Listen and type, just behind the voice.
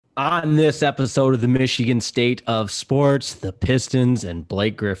On this episode of the Michigan State of Sports, the Pistons and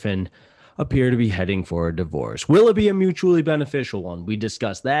Blake Griffin appear to be heading for a divorce. Will it be a mutually beneficial one? We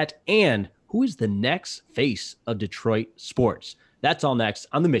discuss that and who is the next face of Detroit sports. That's all next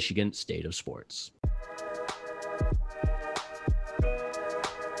on the Michigan State of Sports.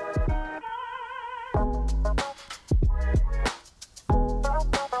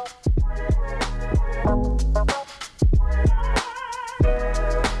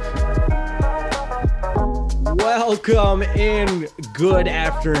 Welcome in. Good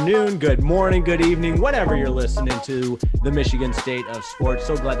afternoon, good morning, good evening, whatever you're listening to the Michigan State of Sports.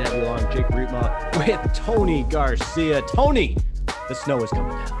 So glad to have you along, Jake Rietma with Tony Garcia. Tony, the snow is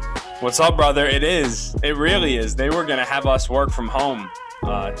coming down. What's up, brother? It is. It really is. They were going to have us work from home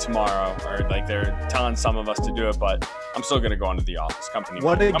tomorrow, or like they're telling some of us to do it, but I'm still going to go into the office.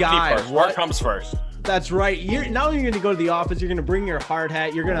 What a guy. First. Work comes first. That's right. Now you're going to go to the office. You're going to bring your hard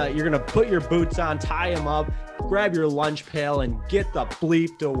hat. You're going to put your boots on, tie them up, grab your lunch pail, and get the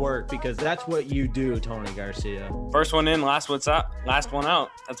bleep to work, because that's what you do, Tony Garcia. First one in, last one out.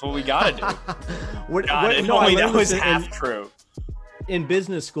 That's what we got to do. That was half true. In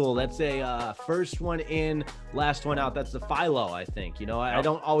business school, that's a first one in, last one out. That's the philo, I think. You know, I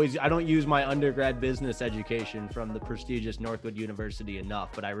don't use my undergrad business education from the prestigious Northwood University enough,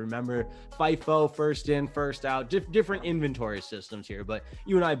 but I remember FIFO, first in, first out, different inventory systems here. But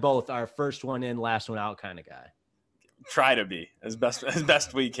you and I both are first one in, last one out kind of guy. Try to be as best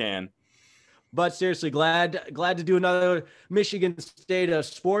we can. But seriously, glad to do another Michigan State of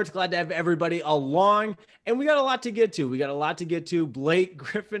Sports. Glad to have everybody along. And we got a lot to get to. Blake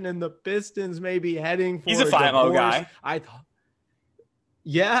Griffin and the Pistons may be heading for He's a 5-0 guy.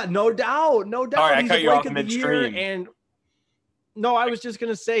 Yeah, no doubt. All right, I cut you off midstream. And no, I was just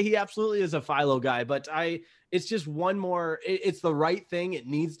going to say he absolutely is a philo guy, but it's just one more. It's the right thing. It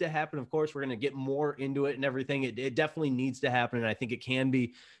needs to happen. Of course, we're going to get more into it and everything. It definitely needs to happen. And I think it can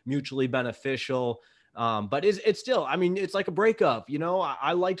be mutually beneficial. But it's still, I mean, it's like a breakup. You know,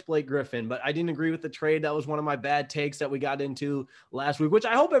 I liked Blake Griffin, but I didn't agree with the trade. That was one of my bad takes that we got into last week, which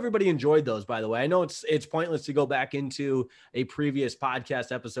I hope everybody enjoyed those, by the way. I know it's pointless to go back into a previous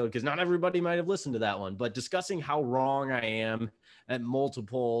podcast episode because not everybody might have listened to that one, but discussing how wrong I am at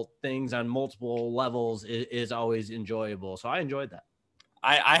multiple things on multiple levels is always enjoyable. So I enjoyed that.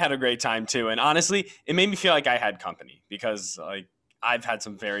 I had a great time too. And honestly, it made me feel like I had company because I've had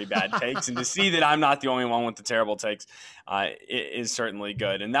some very bad takes, and to see that I'm not the only one with the terrible takes is certainly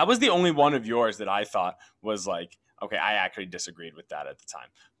good. And that was the only one of yours that I thought was like, okay, I actually disagreed with that at the time.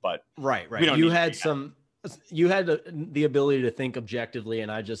 But right. You had the ability to think objectively,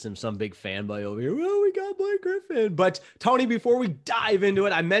 and I just am some big fanboy over here. Well, we got Blake Griffin. But Tony, before we dive into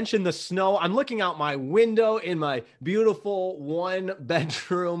it, I mentioned the snow. I'm looking out my window in my beautiful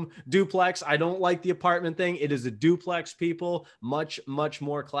 1-bedroom duplex. I don't like the apartment thing. It is a duplex, people. Much, much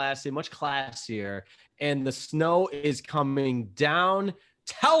more classy, much classier. And the snow is coming down.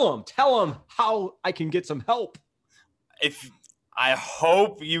 Tell them how I can get some help. I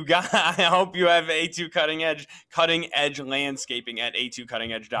hope you have A2 cutting edge landscaping at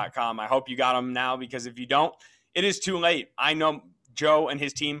a2cuttingedge.com. I hope you got them now, because if you don't, it is too late. I know Joe and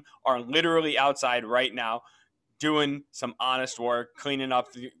his team are literally outside right now doing some honest work, cleaning up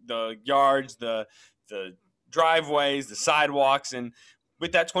the yards, the driveways, the sidewalks, and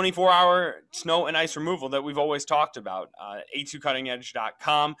with that 24-hour snow and ice removal that we've always talked about.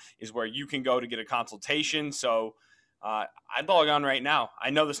 A2cuttingedge.com is where you can go to get a consultation. So I'd log on right now. I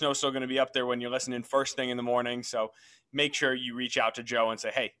know the snow's still going to be up there when you're listening first thing in the morning, so make sure you reach out to Joe and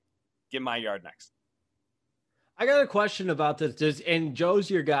say, hey, get my yard next. I got a question about this. And Joe's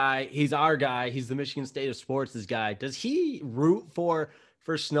your guy. He's our guy. He's the Michigan State of Sports' guy. Does he root for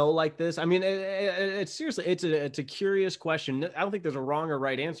snow like this? I mean, it's seriously, it's a curious question. I don't think there's a wrong or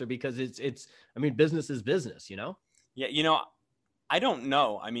right answer, because I mean, business is business, you know? Yeah, I don't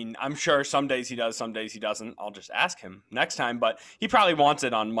know. I mean, I'm sure some days he does, some days he doesn't. I'll just ask him next time. But he probably wants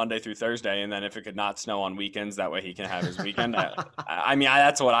it on Monday through Thursday, and then if it could not snow on weekends, that way he can have his weekend.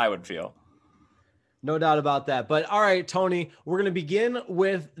 That's what I would feel. No doubt about that. But all right, Tony, we're going to begin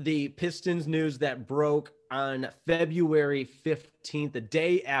with the Pistons news that broke on February 15th, the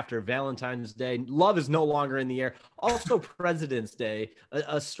day after Valentine's Day. Love is no longer in the air. Also President's Day,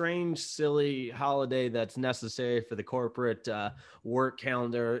 a strange, silly holiday that's necessary for the corporate work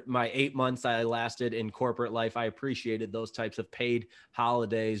calendar. My 8 months I lasted in corporate life, I appreciated those types of paid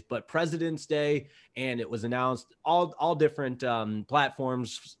holidays. But President's Day, and it was announced all different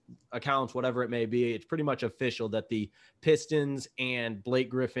platforms, accounts, whatever it may be. It's pretty much official that the Pistons and Blake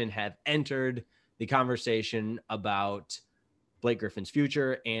Griffin have entered the conversation about Blake Griffin's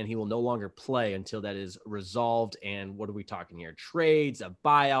future, and he will no longer play until that is resolved. And what are we talking here? Trades, a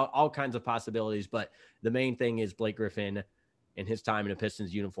buyout, all kinds of possibilities. But the main thing is Blake Griffin and his time in a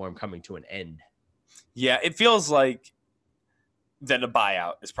Pistons uniform coming to an end. Yeah, it feels like that a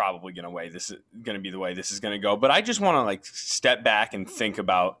buyout is probably going to be the way this is going to go. But I just want to like step back and think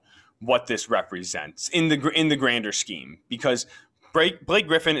about what this represents in the grander scheme, because Blake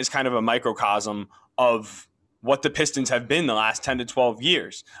Griffin is kind of a microcosm of what the Pistons have been the last 10 to 12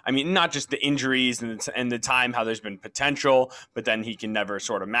 years. I mean, not just the injuries and the time, how there's been potential, but then he can never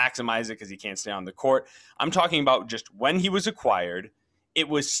sort of maximize it because he can't stay on the court. I'm talking about just when he was acquired, it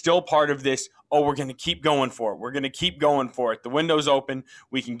was still part of this, oh, we're going to keep going for it. We're going to keep going for it. The window's open.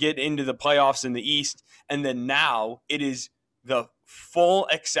 We can get into the playoffs in the East. And then now it is the full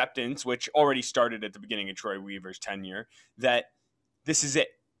acceptance, which already started at the beginning of Troy Weaver's tenure, that this is it.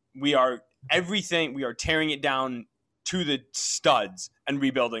 We are everything. We are tearing it down to the studs and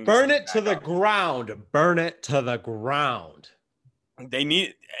rebuilding. Burn it to the ground. Burn it to the ground. They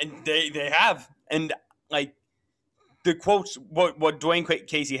need, and they have. And like, the quotes, what Dwayne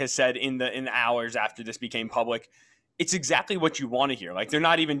Casey has said in the hours after this became public, it's exactly what you want to hear. Like, they're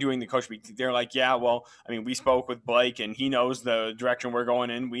not even doing the coach speak. They're like, yeah, well, I mean, we spoke with Blake and he knows the direction we're going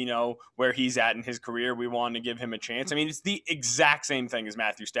in. We know where he's at in his career. We want to give him a chance. I mean, it's the exact same thing as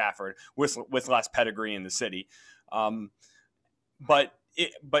Matthew Stafford with less pedigree in the city. But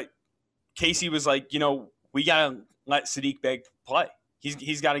Casey was like, we got to let Saddiq Bey play.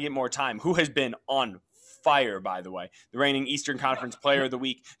 He's got to get more time. Who has been on fire, by the way, the reigning Eastern Conference Player of the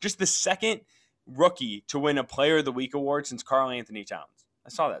Week, just the second rookie to win a Player of the Week award since Karl Anthony Towns. I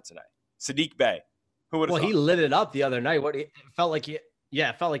saw that today. Saddiq Bey. Who would have thought? He lit it up the other night. It felt like he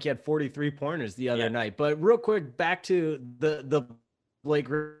had 43 pointers the other night. But real quick, back to the Blake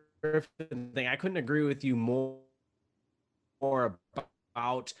Griffin thing. I couldn't agree with you more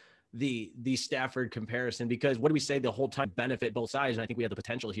about the Stafford comparison, because what do we say the whole time? Benefit both sides. And I think we have the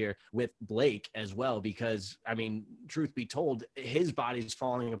potential here with Blake as well, because I mean, truth be told, his body's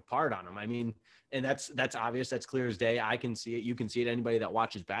falling apart on him. I mean, and that's obvious. That's clear as day. I can see it. You can see it. Anybody that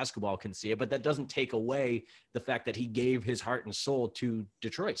watches basketball can see it, but that doesn't take away the fact that he gave his heart and soul to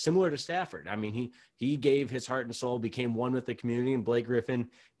Detroit, similar to Stafford. I mean, he gave his heart and soul, became one with the community, and Blake Griffin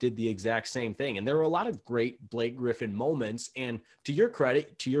did the exact same thing. And there were a lot of great Blake Griffin moments. And to your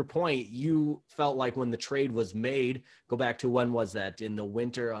credit, to your point, you felt like when the trade was made, go back to when was that? In the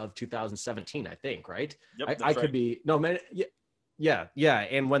winter of 2017, I think, right? Yep, I could be, no, man. Yeah.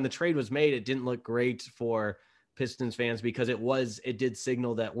 And when the trade was made, it didn't look great for Pistons fans, because it did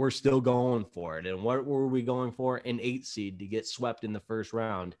signal that we're still going for it. And what were we going for? An 8 seed to get swept in the first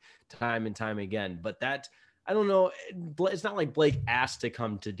round time and time again. But that, I don't know. It's not like Blake asked to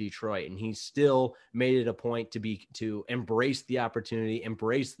come to Detroit, and he still made it a point to embrace the opportunity,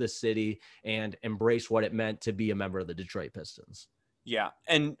 embrace the city, and embrace what it meant to be a member of the Detroit Pistons. Yeah.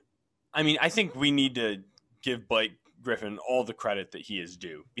 And I mean, I think we need to give Blake Griffin all the credit that he is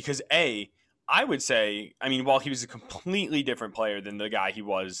due, because I would say, I mean, while he was a completely different player than the guy he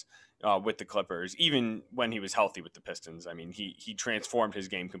was with the Clippers, even when he was healthy with the Pistons, I mean, he transformed his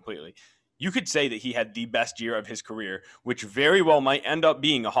game completely. You could say that he had the best year of his career, which very well might end up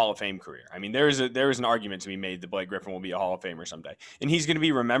being a Hall of Fame career. I mean, there is an argument to be made that Blake Griffin will be a Hall of Famer someday, and he's going to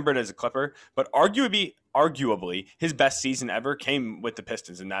be remembered as a Clipper. But arguably, his best season ever came with the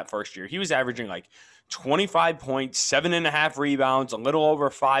Pistons in that first year. He was averaging like 25 points, 7.5 rebounds, a little over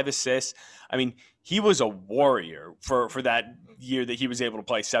 5 assists. I mean, he was a warrior for that year that he was able to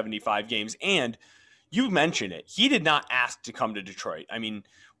play 75 games. And you mentioned it. He did not ask to come to Detroit. I mean,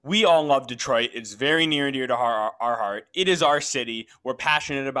 we all love Detroit. It's very near and dear to our heart. It is our city. We're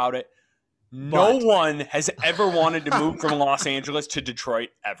passionate about it. No one has ever wanted to move from Los Angeles to Detroit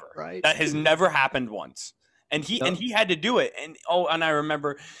ever. Right. That has never happened once. And he had to do it. And I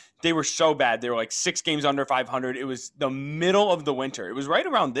remember they were so bad. They were like 6 games under 500. It was the middle of the winter. It was right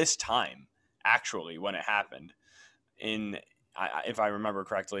around this time, actually, when it happened. If I remember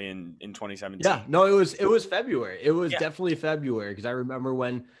correctly, in 2017. Yeah, no, it was February. It was definitely February, because I remember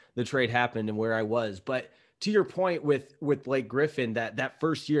when the trade happened and where I was. But to your point with Blake Griffin, that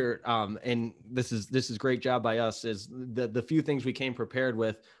first year, and this is great job by us, is the few things we came prepared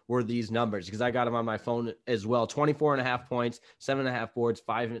with were these numbers, because I got them on my phone as well. 24.5 points, 7.5 boards,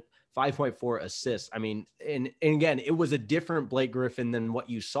 5.4 assists. I mean, and again, it was a different Blake Griffin than what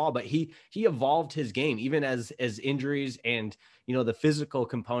you saw, but he evolved his game, even as injuries and, the physical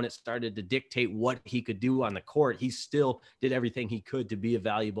component started to dictate what he could do on the court. He still did everything he could to be a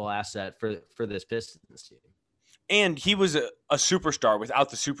valuable asset for this Pistons team. And he was a superstar without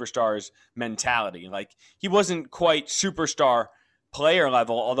the superstars mentality. Like, he wasn't quite superstar player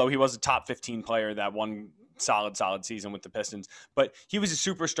level, although he was a top 15 player that one solid season with the Pistons, but he was a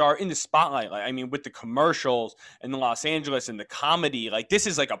superstar in the spotlight. Like, I mean, with the commercials and the Los Angeles and the comedy, like this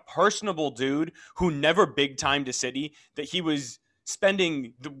is like a personable dude who never big time to City, that he was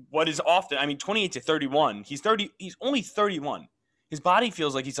spending what is often, I mean, 28 to 31. He's only 31. His body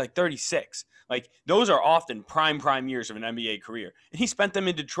feels like he's like 36. Like those are often prime years of an NBA career. And he spent them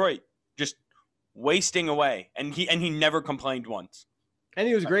in Detroit just wasting away. And he never complained once. And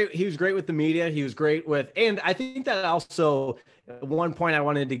he was great. He was great with the media. He was great with, and I think that also one point I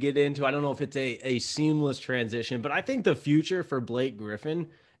wanted to get into, I don't know if it's a seamless transition, but I think the future for Blake Griffin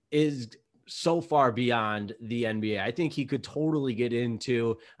is so far beyond the NBA. I think he could totally get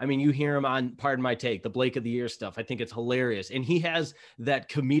into, I mean, you hear him on Pardon My Take, the Blake of the Year stuff. I think it's hilarious. And he has that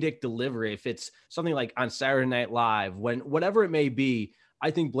comedic delivery. If it's something like on Saturday Night Live, whatever it may be,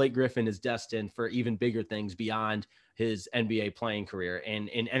 I think Blake Griffin is destined for even bigger things beyond his NBA playing career and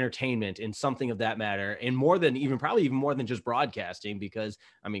in entertainment and something of that matter. And more than probably even more than just broadcasting, because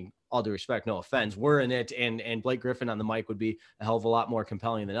I mean, all due respect, no offense, we're in it. And Blake Griffin on the mic would be a hell of a lot more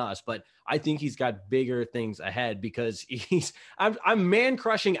compelling than us. But I think he's got bigger things ahead because I'm man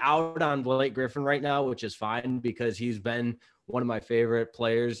crushing out on Blake Griffin right now, which is fine because he's been one of my favorite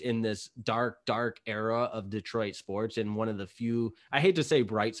players in this dark era of Detroit sports. And one of the few, I hate to say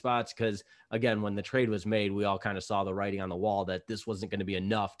bright spots, because again, when the trade was made, we all kind of saw the writing on the wall that this wasn't going to be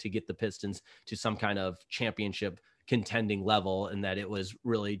enough to get the Pistons to some kind of championship contending level, and that it was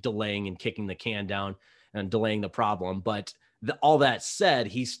really delaying and kicking the can down and delaying the problem. But all that said,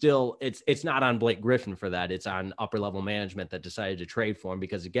 he's still, it's not on Blake Griffin for that. It's on upper level management that decided to trade for him,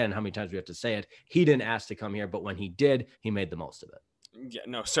 because again, how many times we have to say it, he didn't ask to come here, but when he did, he made the most of it. Yeah,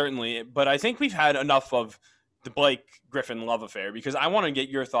 no, certainly. But I think we've had enough of the Blake Griffin love affair, because I want to get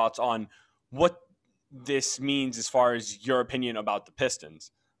your thoughts on what this means as far as your opinion about the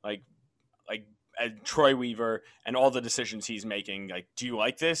Pistons, like Troy Weaver and all the decisions he's making. Like, do you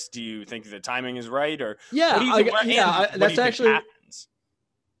like this? Do you think the timing is right? Or that's actually happens?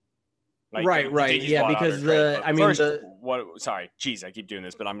 Like, right. Yeah, because geez, I keep doing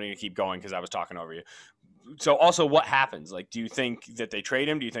this, but I'm going to keep going because I was talking over you. So also, what happens? Like, do you think that they trade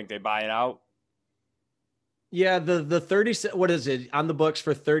him? Do you think they buy it out? Yeah, the 30, what is it on the books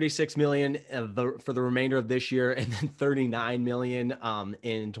for 36 million for the remainder of this year, and then 39 million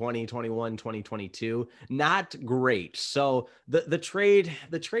in 2021, 2022. Not great. So the trade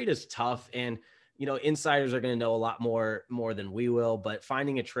is tough, and you know, insiders are going to know a lot more than we will, but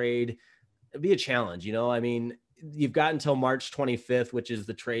finding a trade, it'd be a challenge. You know, I mean, you've got until March 25th, which is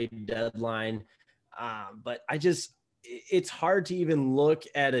the trade deadline. But it's hard to even look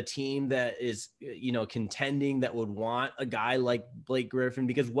at a team that is, you know, contending that would want a guy like Blake Griffin,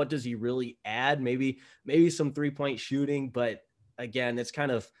 because what does he really add? Maybe some 3-point shooting, but again, it's kind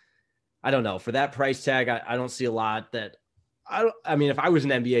of, I don't know, for that price tag, I don't see a lot that I mean, if I was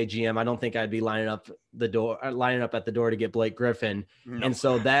an NBA GM, I don't think I'd be lining up at the door to get Blake Griffin. No. And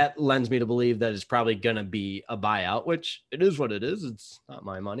so that lends me to believe that it's probably going to be a buyout, which it is what it is. It's not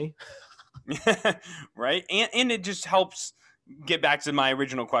my money. Right. And it just helps get back to my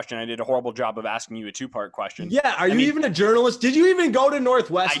original question. I did a horrible job of asking you a 2-part question. Yeah. Are you even a journalist? Did you even go to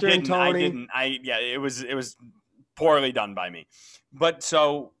Northwestern, Tony? Yeah, it was poorly done by me. But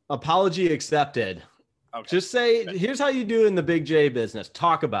so apology accepted. Okay. Just say, here's how you do in the Big J business.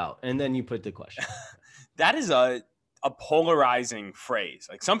 Talk about, and then you put the question. That is a polarizing phrase.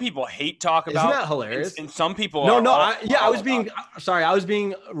 Like, some people hate talk about. Isn't that hilarious? And some people I was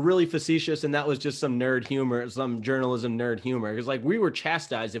being really facetious, and that was just some nerd humor, some journalism nerd humor. Because like, we were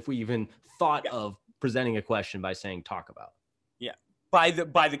chastised if we even thought of presenting a question by saying talk about. Yeah. By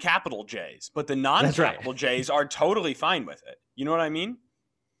the capital J's, but the non-capital J's are totally fine with it. You know what I mean?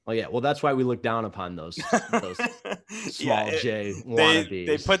 Oh yeah, well that's why we look down upon those small J wannabes.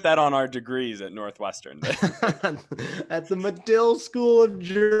 They put that on our degrees at Northwestern. At the Medill School of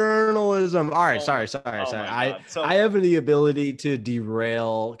Journalism. All right, sorry. I have the ability to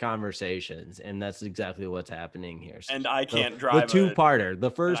derail conversations, and that's exactly what's happening here. And I can't drive the two-parter. The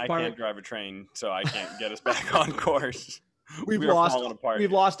first part. I can't drive a train, so I can't get us back on course. We've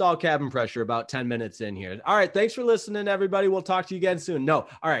lost all cabin pressure about 10 minutes in here. All right. Thanks for listening, everybody. We'll talk to you again soon. No.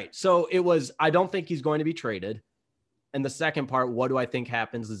 All right. So it was, I don't think he's going to be traded. And the second part, what do I think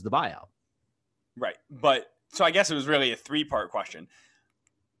happens, is the buyout. Right. But so I guess it was really a 3-part question.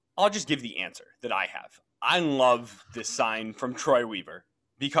 I'll just give the answer that I have. I love this sign from Troy Weaver,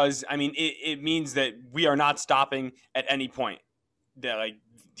 because I mean, it means that we are not stopping at any point. That like,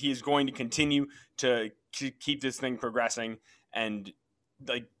 he is going to continue to keep this thing progressing, and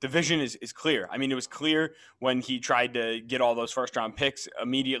like the vision is clear. I mean, it was clear when he tried to get all those first round picks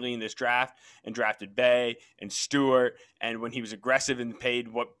immediately in this draft and drafted Bay and Stewart, and when he was aggressive and paid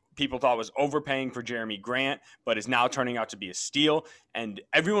what people thought was overpaying for Jeremy Grant, but is now turning out to be a steal. And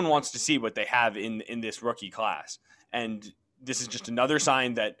everyone wants to see what they have in this rookie class. And this is just another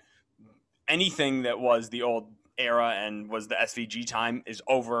sign that anything that was the old era and was the SVG time is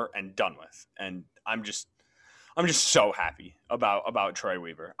over and done with. And I'm just so happy about Troy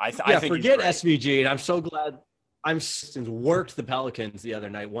Weaver. I think forget SVG, and I'm so glad. Pistons worked the Pelicans the other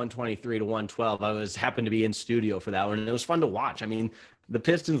night, 123 to 112. I happened to be in studio for that one, and it was fun to watch. I mean, the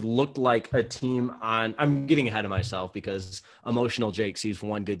Pistons looked like a team on. I'm getting ahead of myself because emotional Jake sees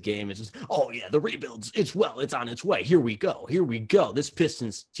one good game. It's just, oh yeah, the rebuilds. It's on its way. Here we go. This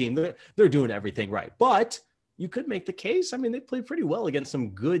Pistons team, they're doing everything right, but you could make the case. I mean, they played pretty well against some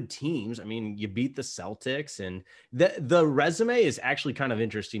good teams. I mean, you beat the Celtics, and the resume is actually kind of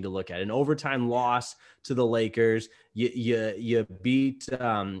interesting to look at. An overtime loss to the Lakers. You beat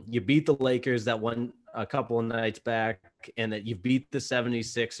the Lakers that won a couple of nights back, and that you beat the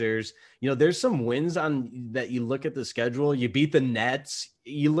 76ers. You know, there's some wins on that. You look at the schedule, you beat the Nets.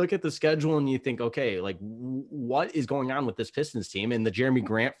 You look at the schedule and you think, okay, like what is going on with this Pistons team? And the Jeremy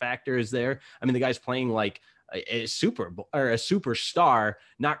Grant factor is there. I mean, the guy's playing like a superstar,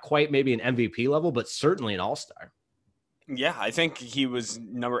 not quite maybe an MVP level, but certainly an all-star. Yeah, I think he was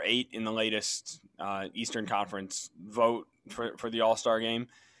number 8 in the latest Eastern Conference vote for the All-Star game.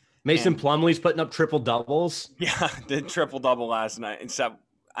 Mason Plumlee's putting up triple doubles. Yeah, the triple double last night. Except,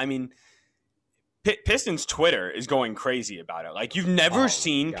 I mean, Pistons Twitter is going crazy about it. Like, you've never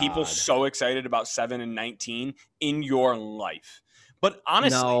seen people so excited about 7 and 19 in your life. But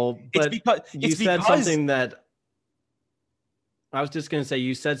honestly, it's because something that I was just going to say.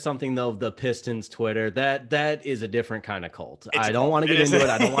 You said something though of the Pistons Twitter that is a different kind of cult. I don't want to get into it.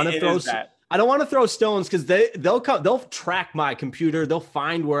 I don't want to throw. I don't want to throw stones because they'll track my computer. They'll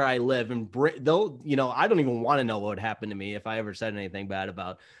find where I live and I don't even want to know what would happen to me if I ever said anything bad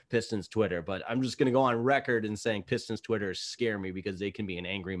about Pistons Twitter. But I'm just going to go on record and saying Pistons Twitter scare me because they can be an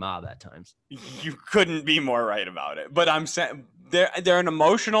angry mob at times. You couldn't be more right about it. But I'm saying they're an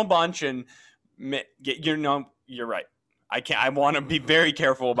emotional bunch, and you're right. I want to be very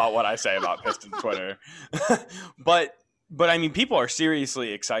careful about what I say about Pistons Twitter, but I mean, people are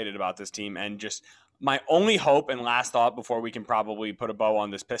seriously excited about this team, and just my only hope and last thought before we can probably put a bow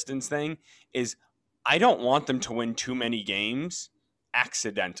on this Pistons thing is I don't want them to win too many games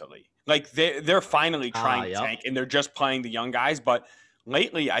accidentally. Like they're finally trying to tank, and they're just playing the young guys, but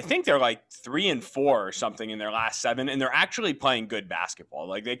lately, I think they're like 3-4 or something in their last 7, and they're actually playing good basketball.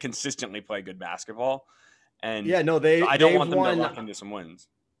 Like they consistently play good basketball, and I don't want them to lock into some wins.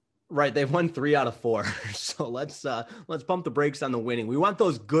 Right, they've won 3 out of 4. So let's pump the brakes on the winning. We want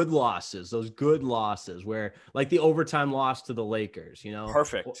those good losses where like the overtime loss to the Lakers. You know,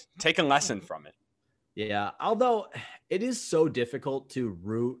 perfect. Take a lesson from it. Yeah, although it is so difficult to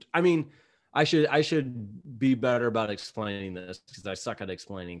root. I mean, I should be better about explaining this because I suck at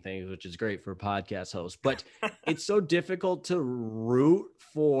explaining things, which is great for a podcast host. But it's so difficult to root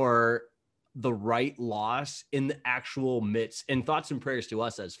for the right loss in the actual midst, and thoughts and prayers to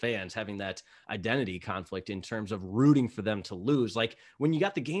us as fans having that identity conflict in terms of rooting for them to lose. Like when you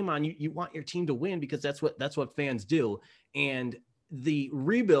got the game on, you want your team to win because that's what fans do. And the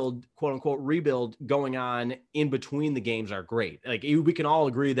rebuild, quote unquote, rebuild going on in between the games are great. Like we can all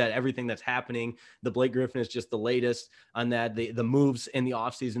agree that everything that's happening, the Blake Griffin is just the latest on that. The moves in the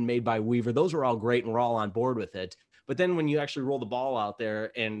offseason made by Weaver, those are all great and we're all on board with it. But then when you actually roll the ball out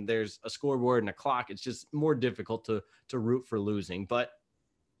there and there's a scoreboard and a clock, it's just more difficult to root for losing. But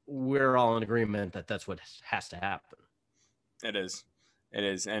we're all in agreement that that's what has to happen. It is.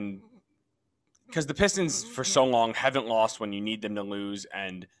 And because the Pistons for so long haven't lost when you need them to lose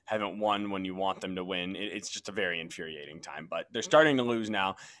and haven't won when you want them to win. It's just a very infuriating time. But they're starting to lose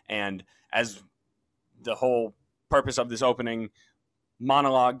now. And as the whole purpose of this opening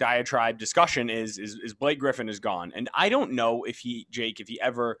monologue diatribe discussion is Blake Griffin is gone. And I don't know if he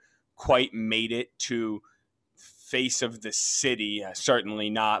ever quite made it to face of the city.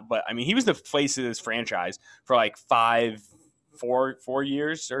 Certainly not. But I mean, he was the face of this franchise for like 4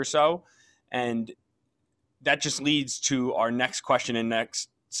 years or so. And that just leads to our next question and next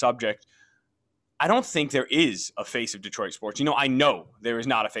subject. I don't think there is a face of Detroit sports. I know there is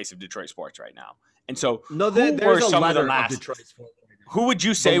not a face of Detroit sports right now. And so there's a letter of Detroit sports. Who would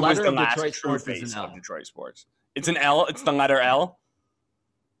you say was the last true face of Detroit sports? It's an L. It's the letter L.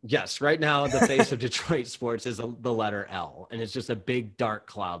 Yes. Right now, the face of Detroit sports is the letter L, and it's just a big dark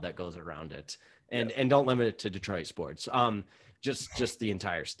cloud that goes around it. And don't limit it to Detroit sports. just the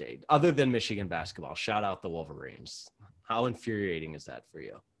entire state, other than Michigan basketball. Shout out the Wolverines. How infuriating is that for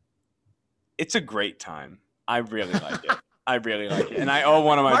you? It's a great time. I really like it. I really like it. And I owe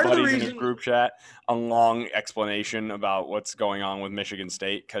one of my buddies in a group chat a long explanation about what's going on with Michigan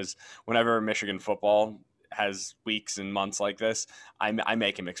State, because whenever Michigan football has weeks and months like this, I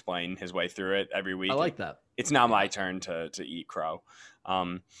make him explain his way through it every week. I like that. It's now my turn to eat crow.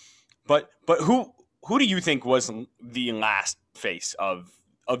 But who do you think was the last face of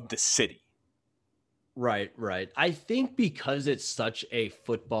the city? Right. I think because it's such a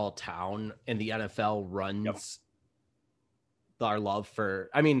football town and the NFL runs our love for,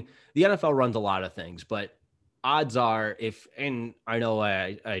 I mean, the NFL runs a lot of things, but odds are and I know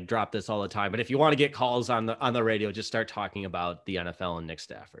I drop this all the time, but if you want to get calls on the radio, just start talking about the NFL and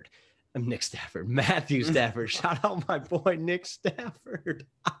Matthew Stafford. Shout out my boy, Nick Stafford.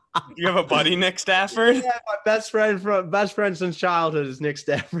 You have a buddy, Nick Stafford? Yeah, my best friend since childhood is Nick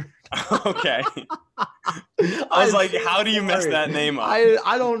Stafford. Okay. I was like, how do you mess that name up?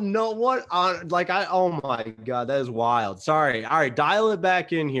 I don't know what oh my God, that is wild. Sorry. All right, dial it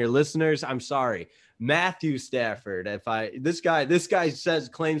back in here, listeners. I'm sorry. Matthew Stafford. This guy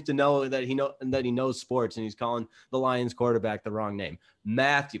claims to know that he knows sports, and he's calling the Lions quarterback the wrong name.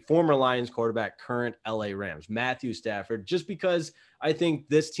 Former Lions quarterback, current LA Rams, Matthew Stafford, just because I think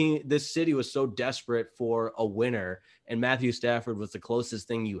this city was so desperate for a winner, and Matthew Stafford was the closest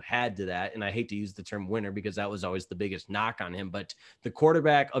thing you had to that. And I hate to use the term winner because that was always the biggest knock on him, but the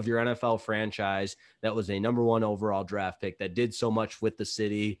quarterback of your NFL franchise that was a number 1 overall draft pick that did so much with the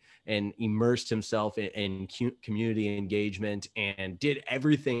city and immersed himself in community engagement and did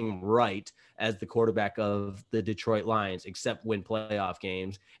everything right as the quarterback of the Detroit Lions, except win playoff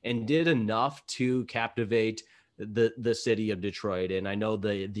games, and did enough to captivate the city of Detroit. And I know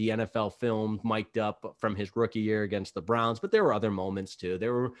the NFL film mic'd up from his rookie year against the Browns, but there were other moments too.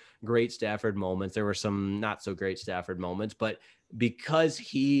 There were great Stafford moments. There were some not so great Stafford moments, but because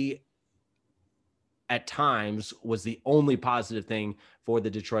he at times was the only positive thing for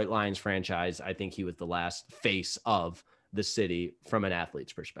the Detroit Lions franchise, I think he was the last face of the city from an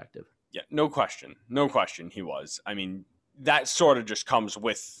athlete's perspective. Yeah, no question he was. I mean, that sort of just comes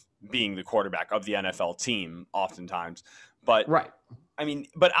with being the quarterback of the NFL team oftentimes. But right. I mean,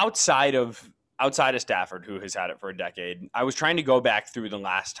 but outside of Stafford, who has had it for a decade, I was trying to go back through the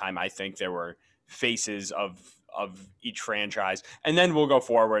last time I think there were faces of each franchise, and then we'll go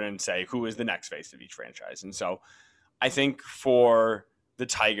forward and say who is the next face of each franchise. And so I think for the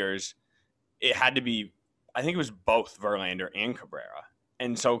Tigers, it had to be, I think it was both Verlander and Cabrera.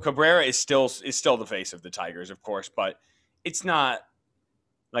 And so Cabrera is still the face of the Tigers, of course, but it's not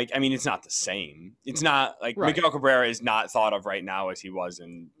it's not the same. It's not like right. Miguel Cabrera is not thought of right now as he was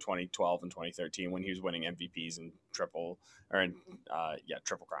in 2012 and 2013 when he was winning MVPs and triple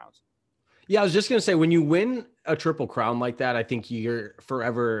crowns. Yeah, I was just going to say, when you win a triple crown like that, I think you're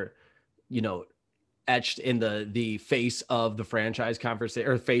forever, etched in the face of the franchise conversation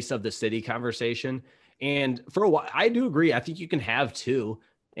or face of the city conversation. And for a while, I do agree. I think you can have two.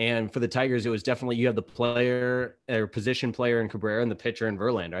 And for the Tigers, it was definitely, you have the player or position player in Cabrera and the pitcher in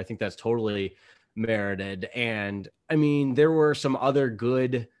Verlander. I think that's totally merited. And I mean, there were some other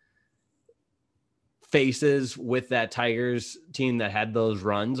good faces with that Tigers team that had those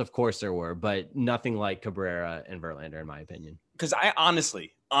runs. Of course there were, but nothing like Cabrera and Verlander, in my opinion. Because I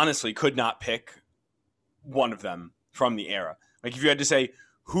honestly could not pick one of them from the era. Like if you had to say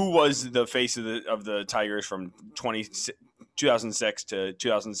who was the face of the Tigers from 2006 to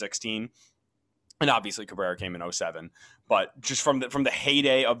 2016, and obviously Cabrera came in 2007, but just from the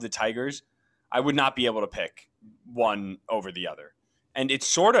heyday of the Tigers, I would not be able to pick one over the other. And it's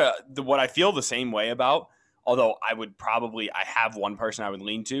sort of what I feel the same way about, although I have one person I would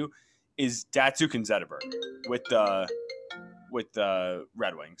lean to, is Datsuk and Zetterberg with the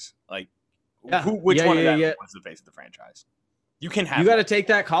Red Wings. Like, which one of them was the face of the franchise? You got to take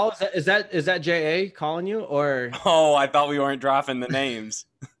that call. Is that JA calling you, or? Oh, I thought we weren't dropping the names.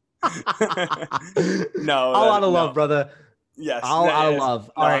 No, all out of love, brother. Yes, all out of love.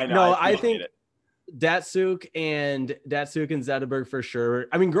 All right, I think it. Datsuk and Zetterberg for sure.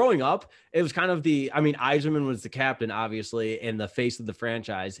 I mean, growing up, it was kind of Yzerman was the captain, obviously, and the face of the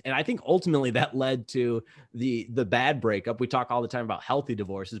franchise. And I think ultimately that led to the bad breakup. We talk all the time about healthy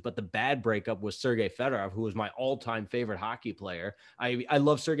divorces, but the bad breakup was Sergei Fedorov, who was my all-time favorite hockey player. I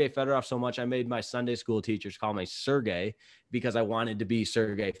love Sergei Fedorov so much. I made my Sunday school teachers call me Sergei because I wanted to be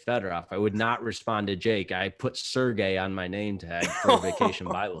Sergei Fedorov. I would not respond to Jake. I put Sergei on my name tag for Vacation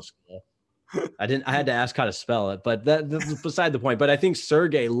Bible School. I had to ask how to spell it, but that's beside the point. But I think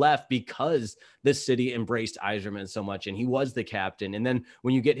Sergey left because the city embraced Yzerman so much and he was the captain. And then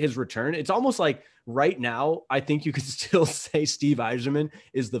when you get his return, it's almost like right now, I think you could still say Steve Yzerman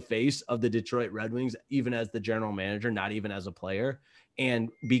is the face of the Detroit Red Wings, even as the general manager, not even as a player. And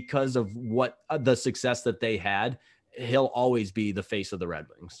because of what the success that they had, he'll always be the face of the Red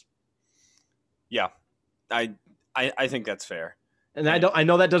Wings. Yeah, I think that's fair. And I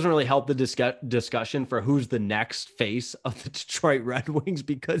know that doesn't really help the discussion for who's the next face of the Detroit Red Wings,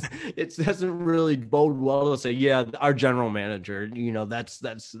 because it doesn't really bode well to say, yeah, our general manager,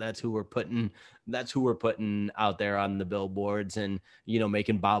 that's who we're putting out there on the billboards and,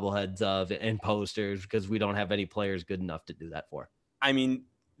 making bobbleheads of and posters, because we don't have any players good enough to do that for. I mean,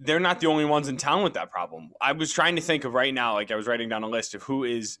 they're not the only ones in town with that problem. I was trying to think of right now, like I was writing down a list of who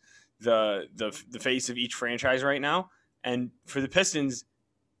is the face of each franchise right now. And for the Pistons,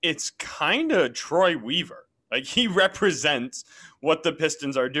 it's kind of Troy Weaver. Like, he represents what the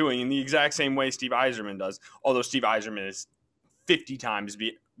Pistons are doing in the exact same way Steve Yzerman does, although Steve Yzerman is 50 times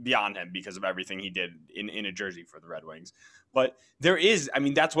beyond him because of everything he did in a jersey for the Red Wings. But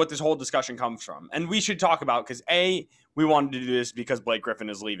that's what this whole discussion comes from. And we should talk about, because A, we wanted to do this because Blake Griffin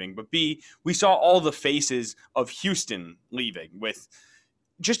is leaving, but B, we saw all the faces of Houston leaving with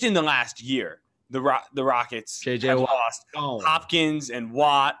just in the last year. The Rockets have lost Hopkins and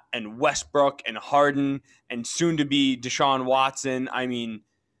Watt and Westbrook and Harden and soon to be Deshaun Watson. I mean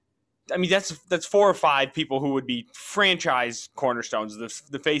that's 4 or 5 people who would be franchise cornerstones,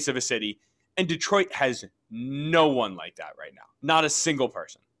 the face of a city. And Detroit has no one like that right now. Not a single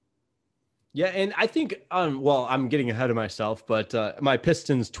person. Yeah, and I think, I'm getting ahead of myself, but my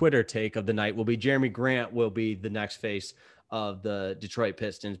Pistons Twitter take of the night will be Jeremy Grant will be the next face of the Detroit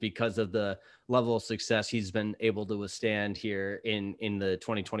Pistons because of the level of success he's been able to withstand here in the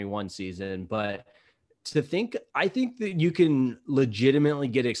 2021 season. But I think that you can legitimately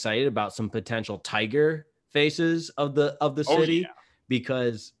get excited about some potential Tiger faces of the city,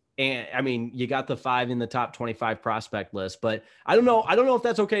 because, and I mean, you got the 5 in the top 25 prospect list, but I don't know if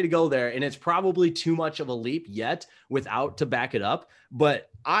that's okay to go there. And it's probably too much of a leap yet without to back it up. But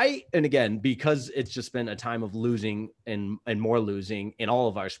and again, because it's just been a time of losing and more losing in all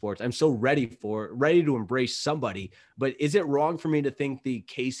of our sports, I'm so ready to embrace somebody. But is it wrong for me to think the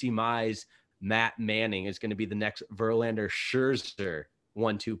Casey Mize, Matt Manning is going to be the next Verlander Scherzer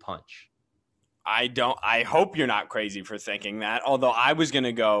 1-2 punch? I hope you're not crazy for thinking that. Although I was going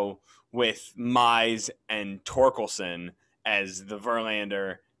to go with Mize and Torkelson as the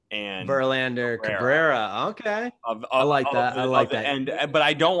Verlander and Cabrera. Okay. I like that. But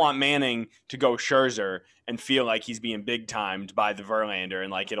I don't want Manning to go Scherzer and feel like he's being big timed by the Verlander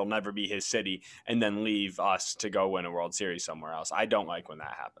and like it'll never be his city and then leave us to go win a World Series somewhere else. I don't like when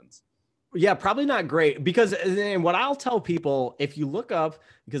that happens. Yeah, probably not great, because and what I'll tell people, if you look up,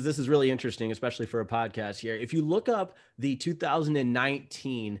 because this is really interesting, especially for a podcast here, if you look up the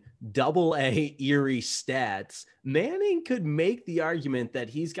 2019 AA Erie stats, Manning could make the argument that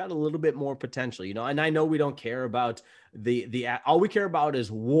he's got a little bit more potential, and I know we don't care about the all we care about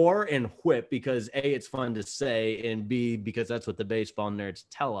is WAR and whip, because A, it's fun to say, and B, because that's what the baseball nerds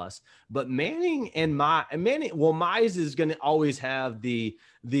tell us. But Mize is going to always have the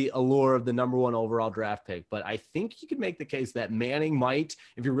allure of the number 1 overall draft pick. But I think you could make the case that Manning might,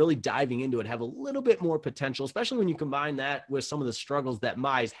 if you're really diving into it, have a little bit more potential, especially when you combine that with some of the struggles that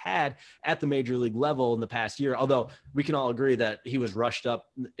Mize had at the major league level in the past year. Although we can all agree that he was rushed up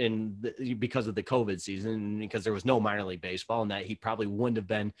because of the COVID season, because there was no minor league baseball, and that he probably wouldn't have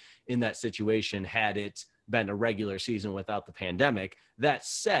been in that situation had it been a regular season without the pandemic. That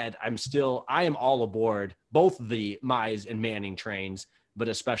said, I am all aboard both the Mize and Manning trains, but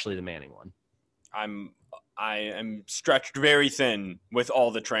especially the Manning one. I am stretched very thin with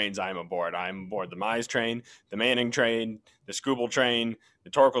all the trains I'm aboard. I'm aboard the Mize train, the Manning train, the Skubal train, the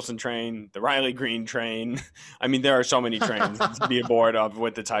Torkelson train, the Riley Green train. I mean, there are so many trains to be aboard of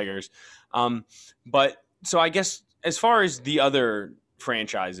with the Tigers. But so I guess as far as the other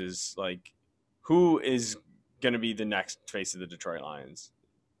franchises, like, who is going to be the next face of the Detroit Lions?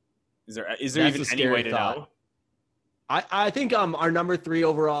 Is there even any way to know? I think our number 3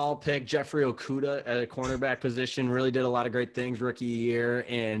 overall pick, Jeffrey Okuda, at a cornerback position, really did a lot of great things rookie year.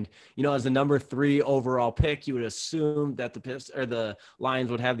 And, as the number 3 overall pick, you would assume that the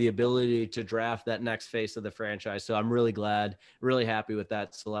Lions would have the ability to draft that next face of the franchise. So I'm really glad, really happy with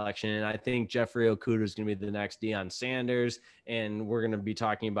that selection. And I think Jeffrey Okuda is going to be the next Deion Sanders, and we're going to be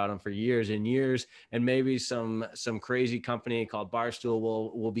talking about him for years and years. And maybe some crazy company called Barstool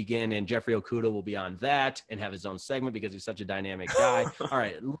will begin, and Jeffrey Okuda will be on that and have his own segment, because he's such a dynamic guy. All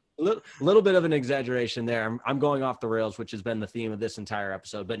right, little bit of an exaggeration there. I'm going off the rails, which has been the theme of this entire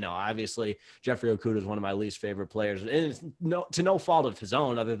episode. But no, obviously Jeffrey Okudah is one of my least favorite players, and it's no fault of his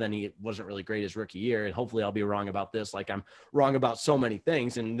own, other than he wasn't really great his rookie year. And hopefully I'll be wrong about this, like I'm wrong about so many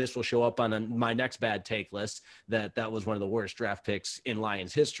things, and this will show up on my next bad take list that was one of the worst draft picks in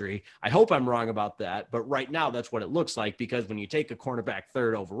Lions history. I hope I'm wrong about that, but right now that's what it looks like, because when you take a cornerback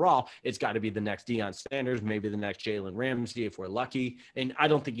third overall, it's got to be the next Deion Sanders, maybe the next Jalen Ramsey if we're lucky, and I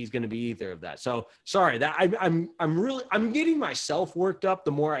don't think he's going to be either of that. So sorry that I'm getting myself worked up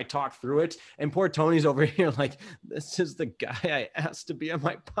the more I talk through it, and poor Tony's over here like, this is the guy I asked to be on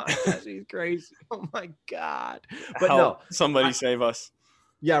my podcast. He's crazy. Oh my God. But Help, no, somebody save us.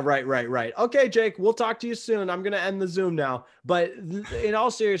 Yeah, right. Okay, Jake, we'll talk to you soon. I'm going to end the Zoom now. But in all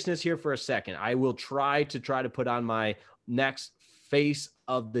seriousness here for a second, I will try to put on my next face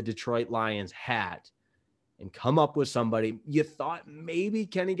of the Detroit Lions hat and come up with somebody. You thought maybe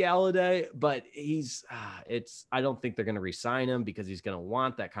Kenny Galladay, but I don't think they're going to re-sign him because he's going to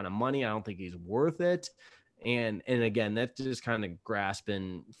want that kind of money. I don't think he's worth it. And again, that's just kind of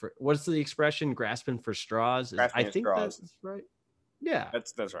grasping for, what's the expression? Grasping for straws. I think straws. That's right. Yeah,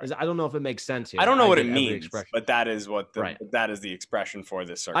 that's right. I don't know if it makes sense here. I don't know what it means, but that is that is the expression for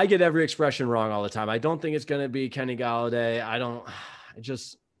this circle. I get every expression wrong all the time. I don't think it's going to be Kenny Galladay. I don't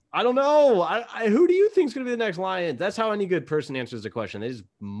know. Who do you think is going to be the next Lions? That's how any good person answers the question. They just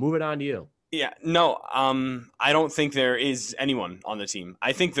move it on to you. Yeah, no, I don't think there is anyone on the team.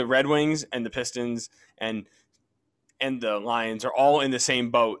 I think the Red Wings and the Pistons and the Lions are all in the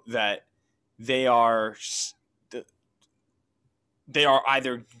same boat, that they are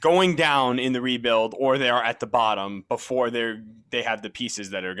either going down in the rebuild or they are at the bottom before they have the pieces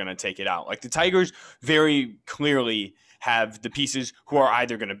that are going to take it out. Like the Tigers very clearly have the pieces who are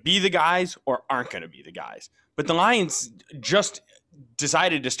either going to be the guys or aren't going to be the guys. But the Lions just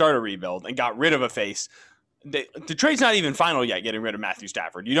decided to start a rebuild and got rid of a face. The trade's not even final yet, getting rid of Matthew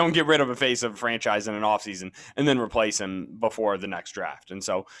Stafford. You don't get rid of a face of a franchise in an offseason and then replace him before the next draft. And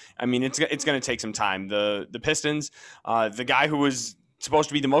so, I mean, it's going to take some time. The Pistons, the guy who was supposed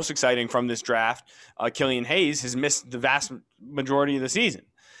to be the most exciting from this draft, Killian Hayes, has missed the vast majority of the season.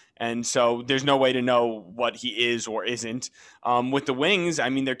 And so there's no way to know what he is or isn't. With the Wings, I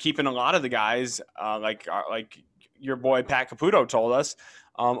mean, they're keeping a lot of the guys, like your boy Pat Caputo told us,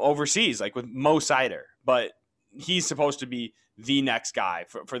 overseas, like with Mo Sider. But he's supposed to be the next guy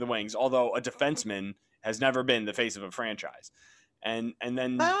for the Wings, although a defenseman has never been the face of a franchise. And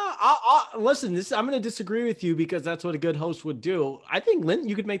then listen, I'm going to disagree with you, because that's what a good host would do. I think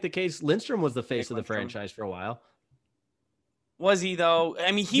you could make the case Lindstrom was the face of the franchise for a while. Was he though?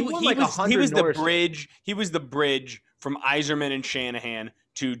 I mean, he was the bridge. He was the bridge from Yzerman and Shanahan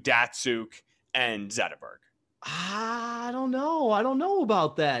to Datsuk and Zetterberg. I don't know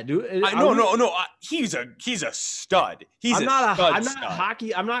about that, dude. No. He's a stud. I'm not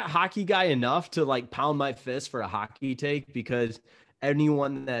a hockey guy enough to like pound my fist for a hockey take, because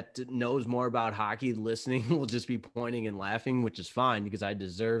anyone that knows more about hockey listening will just be pointing and laughing, which is fine because I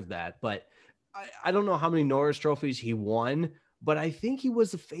deserve that. But I don't know how many Norris trophies he won, but I think he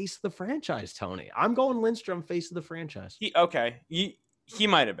was the face of the franchise, Tony. I'm going Lindstrom, face of the franchise. He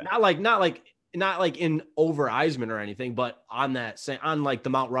might have been. Not like in over Yzerman or anything, but on like the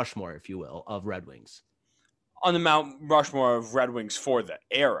Mount Rushmore, if you will, of Red Wings. On the Mount Rushmore of Red Wings for the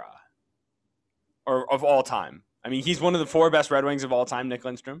era, or of all time. I mean, he's one of the 4 best Red Wings of all time, Nick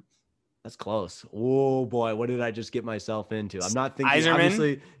Lindstrom. That's close. Oh boy, what did I just get myself into? I'm not thinking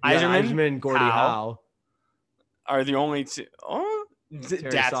Yzerman, Gordie Howe are the only two. Oh,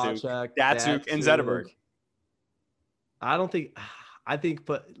 Datsuk and Zetterberg. I think,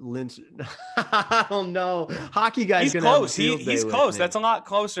 but Lynch. I don't know. Hockey guy's he's close. He's close. That's a lot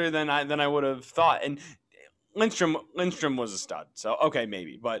closer than I would have thought. And Lindstrom was a stud. So okay,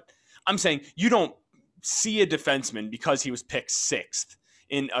 maybe. But I'm saying you don't see a defenseman because he was picked 6th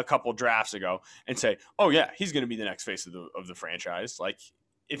in a couple drafts ago and say, oh yeah, he's going to be the next face of the franchise. Like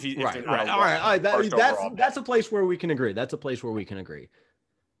if right. All right. That's a place where we can agree.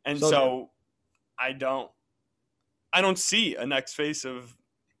 And so I don't see a next face of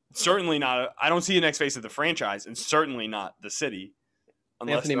I don't see a next face of the franchise, and certainly not the city.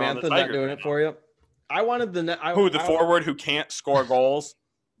 Anthony Mantha not doing it for you. I wanted the forward who can't score goals.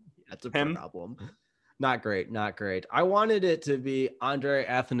 That's a problem. Not great. I wanted it to be Andre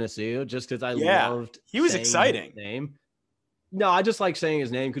Athanasiou just because I loved. He was exciting. His name. No, I just like saying his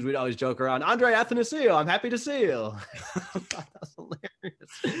name because we'd always joke around. Andre Athanasiou, I'm happy to see you. That's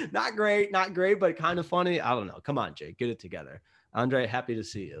hilarious. Not great, but kind of funny. I don't know. Come on, Jake, get it together. Andre, happy to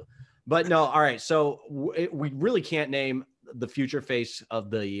see you. But no, all right. So we really can't name the future face of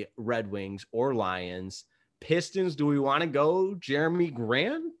the Red Wings or Lions. Pistons, do we want to go Jeremy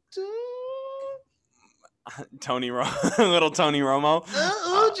Grant? Little Tony Romo.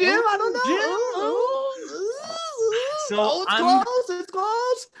 Jim, I don't know. So it's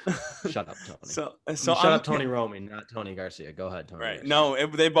close. Shut up, Tony. So shut up, Tony Romy, not Tony Garcia. Go ahead, Tony. Right? Garcia. No,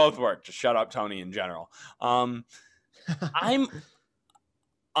 they both work. Just shut up, Tony. In general, I'm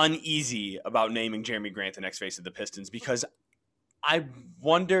uneasy about naming Jeremy Grant the next face of the Pistons because I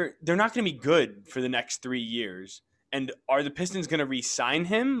wonder they're not going to be good for the next 3 years. And are the Pistons going to re-sign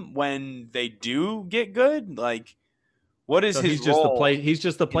him when they do get good? Like, what is his role? He's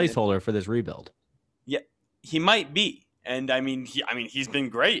just the placeholder for this rebuild. Yeah, he might be. And he's been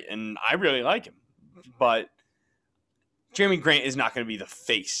great, and I really like him. But Jeremy Grant is not going to be the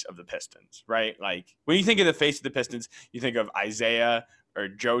face of the Pistons, right? Like, when you think of the face of the Pistons, you think of Isaiah or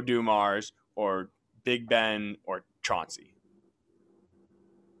Joe Dumars or Big Ben or Chauncey.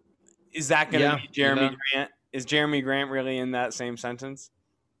 Is that going to be Jeremy Grant? Is Jeremy Grant really in that same sentence?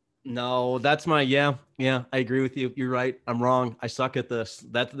 No, that's my I agree with you. You're right. I'm wrong. I suck at this.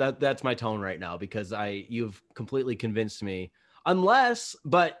 That's my tone right now because you've completely convinced me.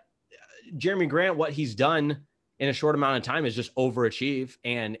 But Jeremy Grant, what he's done in a short amount of time is just overachieve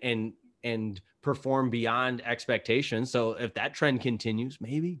and perform beyond expectations. So if that trend continues,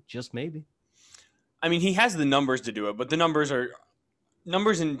 just maybe. I mean, he has the numbers to do it, but the numbers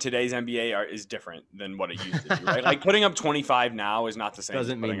in today's NBA is different than what it used to be, right? Like putting up 25 now is not the same.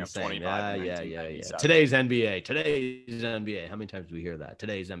 Doesn't as putting mean up the same. 25 Yeah. Today's NBA. How many times do we hear that?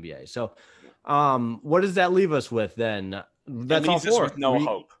 Today's NBA. So, what does that leave us with then? That's all four. With no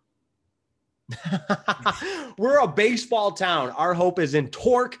hope. We're a baseball town. Our hope is in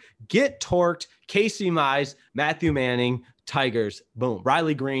torque. Get torqued. Casey Mize, Matthew Manning, Tigers. Boom.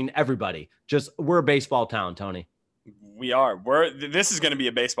 Riley Green. Everybody. We're a baseball town, Tony. We are. This is going to be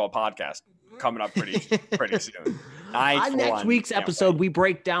a baseball podcast coming up pretty soon. On next week's episode, we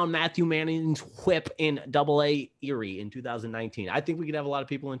break down Matthew Manning's whip in AA Erie in 2019. I think we could have a lot of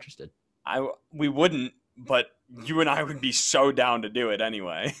people interested. We wouldn't, but you and I would be so down to do it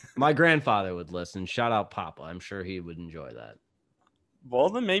anyway. My grandfather would listen. Shout out Papa. I'm sure he would enjoy that. Well,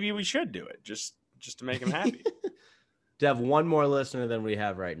 then maybe we should do it just to make him happy. To have one more listener than we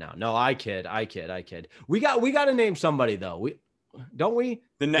have right now. No, I kid. We got to name somebody though. Don't we?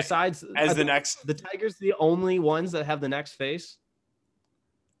 The Tigers, the only ones that have the next face.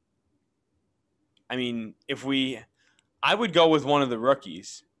 I mean, I would go with one of the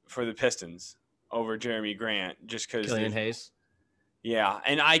rookies for the Pistons over Jeremy Grant, just because Killian Hayes. Yeah,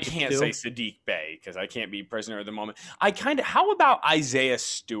 and I can't say Sadiq Bey because I can't be prisoner of the moment. How about Isaiah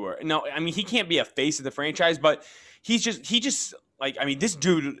Stewart? No, I mean he can't be a face of the franchise, but he just like, I mean, this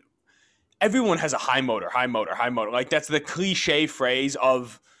dude, everyone has a high motor. Like that's the cliche phrase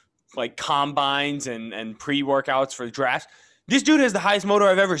of like combines and pre-workouts for drafts. This dude has the highest motor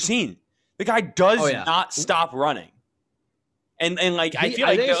I've ever seen. The guy does not stop running. And like, I feel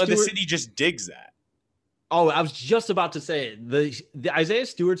like the city just digs that. Oh, I was just about to say the Isaiah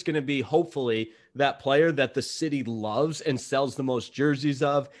Stewart's going to be hopefully that player that the city loves and sells the most jerseys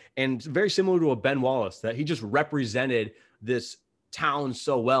of, and very similar to a Ben Wallace, that he just represented this town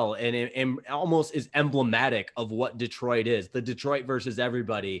so well and almost is emblematic of what Detroit is. The Detroit versus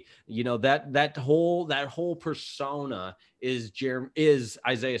everybody, that whole persona is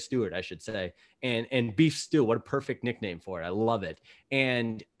Isaiah Stewart, I should say, and Beef Stew. What a perfect nickname for it. I love it.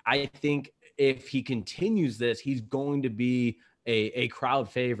 And I think if he continues this, he's going to be a crowd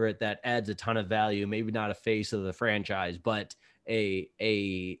favorite that adds a ton of value. Maybe not a face of the franchise, but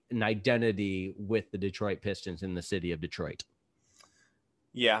an identity with the Detroit Pistons in the city of Detroit.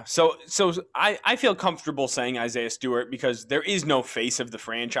 Yeah, so I feel comfortable saying Isaiah Stewart because there is no face of the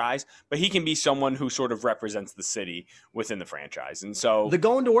franchise, but he can be someone who sort of represents the city within the franchise. And so the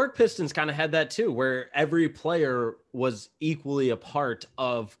Going to Work Pistons kind of had that too, where every player was equally a part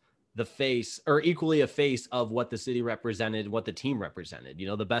of the face, or equally a face of what the city represented, what the team represented.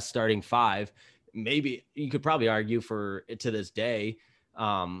 The best starting five, maybe you could probably argue to this day,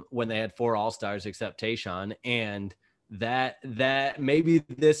 when they had 4 All-Stars except Tayshaun, and that maybe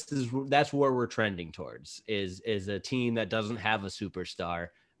that's where we're trending towards is a team that doesn't have a superstar,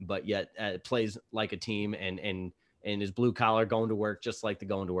 but yet plays like a team and is blue collar, going to work, just like the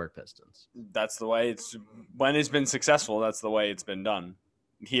Going to Work Pistons. That's the way when it's been successful. That's the way it's been done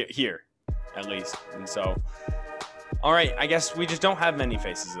here at least. And so, all right, I guess we just don't have many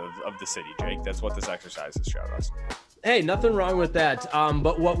faces of the city, Jake. That's what this exercise has showed us. Hey, nothing wrong with that.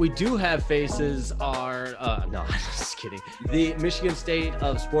 But what we do have faces are, no, I'm just kidding. The Michigan State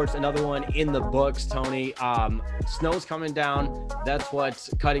of Sports, another one in the books, Tony. Snow's coming down. That's what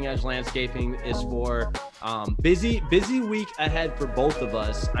Cutting Edge Landscaping is for. Busy week ahead for both of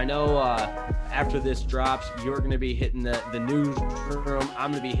us. I know after this drops, you're going to be hitting the newsroom.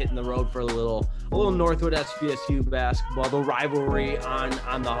 I'm going to be hitting the road for a little Northwood SVSU basketball, the rivalry on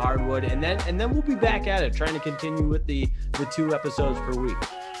the hardwood, and then we'll be back at it, trying to continue with the 2 episodes per week.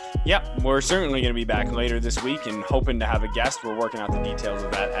 Yep, we're certainly going to be back later this week and hoping to have a guest. We're working out the details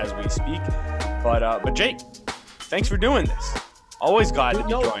of that as we speak. But Jake, thanks for doing this. Always glad to be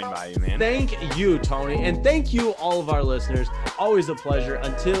joined by you, man. Thank you, Tony, and thank you all of our listeners. Always a pleasure.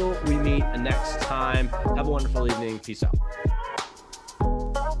 Until we meet next time, have a wonderful evening. Peace out.